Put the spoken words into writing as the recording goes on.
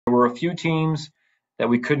were a few teams that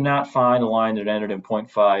we could not find a line that ended in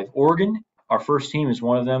 .5. Oregon, our first team, is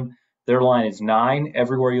one of them. Their line is 9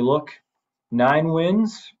 everywhere you look. 9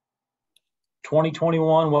 wins.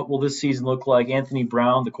 2021, what will this season look like? Anthony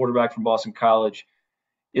Brown, the quarterback from Boston College,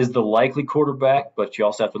 is the likely quarterback, but you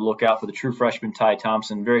also have to look out for the true freshman Ty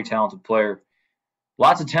Thompson, very talented player.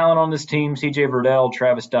 Lots of talent on this team. CJ Verdell,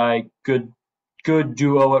 Travis Dye, good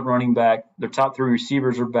duo at running back. Their top 3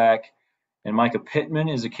 receivers are back, and Micah Pittman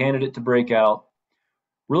is a candidate to break out.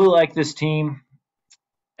 Really like this team.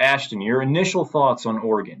 Ashton, your initial thoughts on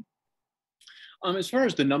Oregon? As far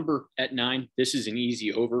as the number at 9, this is an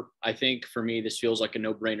easy over. I think for me, this feels like a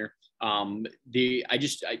no-brainer. You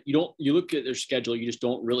look at their schedule, you just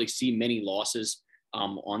don't really see many losses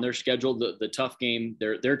on their schedule. The tough game,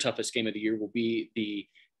 their toughest game of the year will be the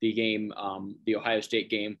game, the Ohio State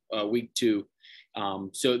game, week 2.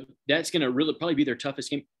 So that's going to really probably be their toughest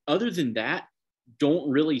game. Other than that, don't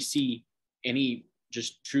really see any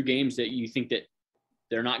just true games that you think that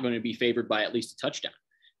they're not going to be favored by at least a touchdown.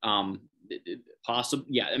 Possible,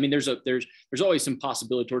 yeah. I mean, there's always some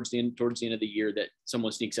possibility towards the end of the year that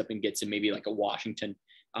someone sneaks up and gets him, maybe like a Washington.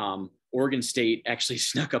 Oregon State actually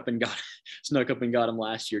snuck up and got him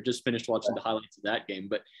last year. Just finished watching the highlights of that game,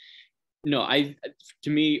 but no, to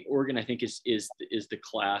me, Oregon I think is the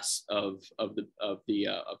class of the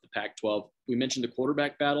Pac-12. We mentioned the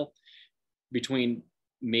quarterback battle between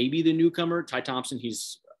maybe the newcomer Ty Thompson.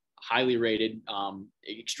 He's highly rated,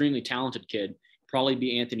 extremely talented kid. Probably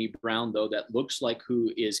be Anthony Brown, though. That looks like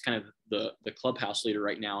who is kind of the clubhouse leader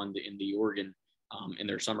right now in the Oregon in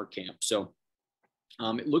their summer camp. So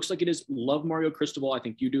it looks like it is. Love Mario Cristobal. I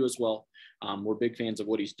think you do as well. We're big fans of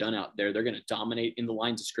what he's done out there. They're going to dominate in the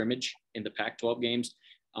lines of scrimmage in the Pac-12 games.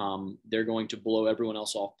 They're going to blow everyone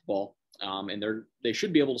else off the ball. And they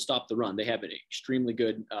should be able to stop the run. They have an extremely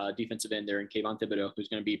good defensive end there in Kayvon Thibodeau, who's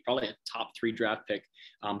going to be probably a top 3 draft pick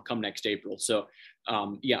come next April. So,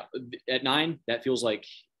 at 9, that feels like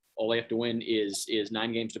all they have to win is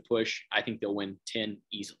 9 games to push. I think they'll win 10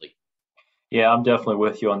 easily. Yeah, I'm definitely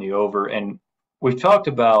with you on the over. And we've talked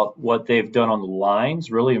about what they've done on the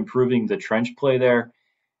lines, really improving the trench play there.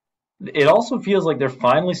 It also feels like they're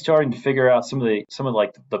finally starting to figure out some of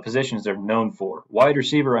the positions they're known for. Wide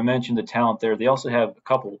receiver, I mentioned the talent there. They also have a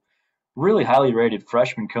couple really highly rated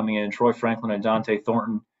freshmen coming in, Troy Franklin and Dante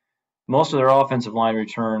Thornton. Most of their offensive line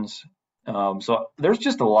returns. So there's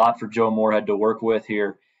just a lot for Joe Moorhead to work with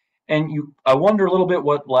here. And I wonder a little bit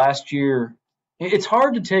what last year. It's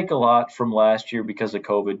hard to take a lot from last year because of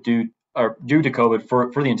COVID, due to COVID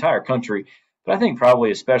for the entire country. But I think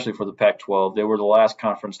probably especially for the Pac-12, they were the last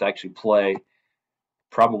conference to actually play,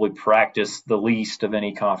 probably practice the least of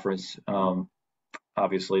any conference.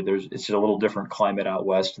 Obviously, it's just a little different climate out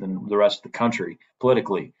west than the rest of the country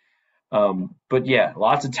politically. But yeah,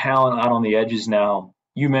 lots of talent out on the edges now.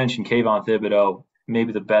 You mentioned Kayvon Thibodeau,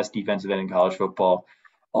 maybe the best defensive end in college football.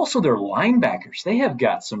 Also, their linebackers. They have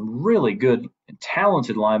got some really good and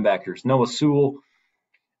talented linebackers. Noah Sewell,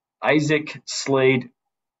 Isaac Slade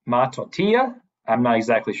Matotia. I'm not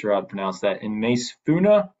exactly sure how to pronounce that. And Mace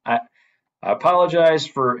Funa. I apologize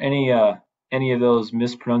for any of those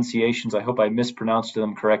mispronunciations. I hope I mispronounced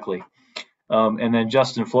them correctly. And then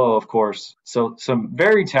Justin Flo, of course. So some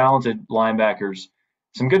very talented linebackers,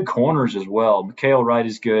 some good corners as well. Mikhail Wright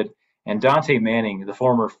is good. And Dante Manning, the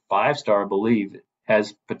former 5-star, I believe,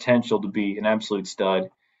 has potential to be an absolute stud.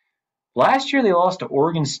 Last year, they lost to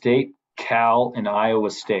Oregon State, Cal, and Iowa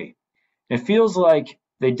State. It feels like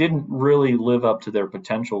they didn't really live up to their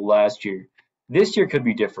potential last year. This year could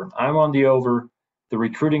be different. I'm on the over. The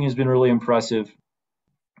recruiting has been really impressive.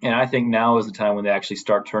 And I think now is the time when they actually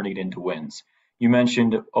start turning it into wins. You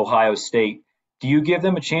mentioned Ohio State. Do you give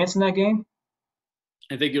them a chance in that game?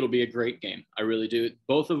 I think it'll be a great game. I really do.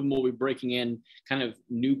 Both of them will be breaking in kind of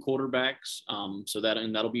new quarterbacks.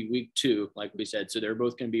 That'll be week 2, like we said. So they're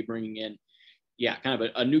both going to be bringing in, kind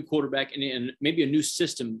of a new quarterback and maybe a new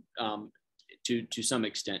system to some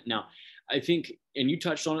extent. Now, I think, and you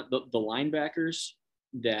touched on it, the linebackers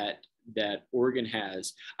that Oregon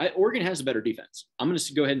has. Oregon has a better defense. I'm going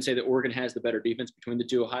to go ahead and say that Oregon has the better defense between the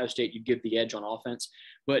two. Ohio State, you give the edge on offense,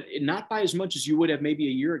 but not by as much as you would have maybe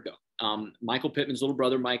a year ago. Michael Pittman's little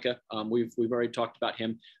brother, Micah, we've already talked about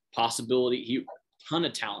him. Possibility, ton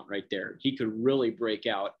of talent right there. He could really break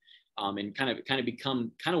out and kind of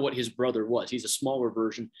become kind of what his brother was. He's a smaller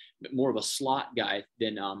version, but more of a slot guy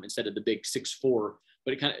than instead of the big 6'4".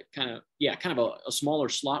 But it kind of a smaller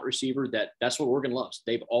slot receiver. That's what Oregon loves.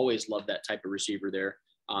 They've always loved that type of receiver there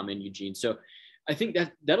in Eugene. So I think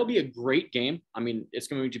that'll be a great game. I mean, it's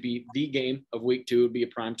going to be the game of week 2. It'll be a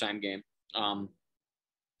primetime game.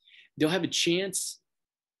 They'll have a chance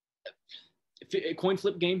coin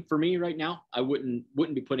flip game for me right now. I wouldn't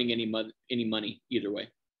be putting any money either way.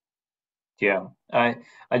 Yeah, I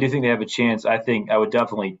do think they have a chance. I think I would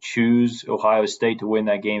definitely choose Ohio State to win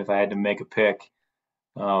that game if I had to make a pick.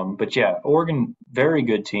 But yeah, Oregon, very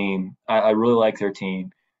good team. I really like their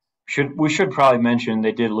team. We should probably mention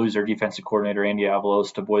they did lose their defensive coordinator Andy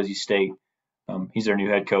Avalos to Boise State. He's their new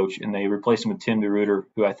head coach, and they replaced him with Tim DeRuyter,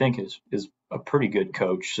 who I think is a pretty good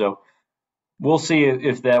coach. So we'll see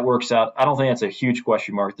if that works out. I don't think that's a huge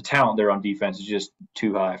question mark. The talent there on defense is just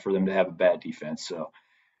too high for them to have a bad defense. So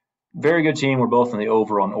very good team. We're both on the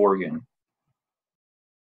over on Oregon.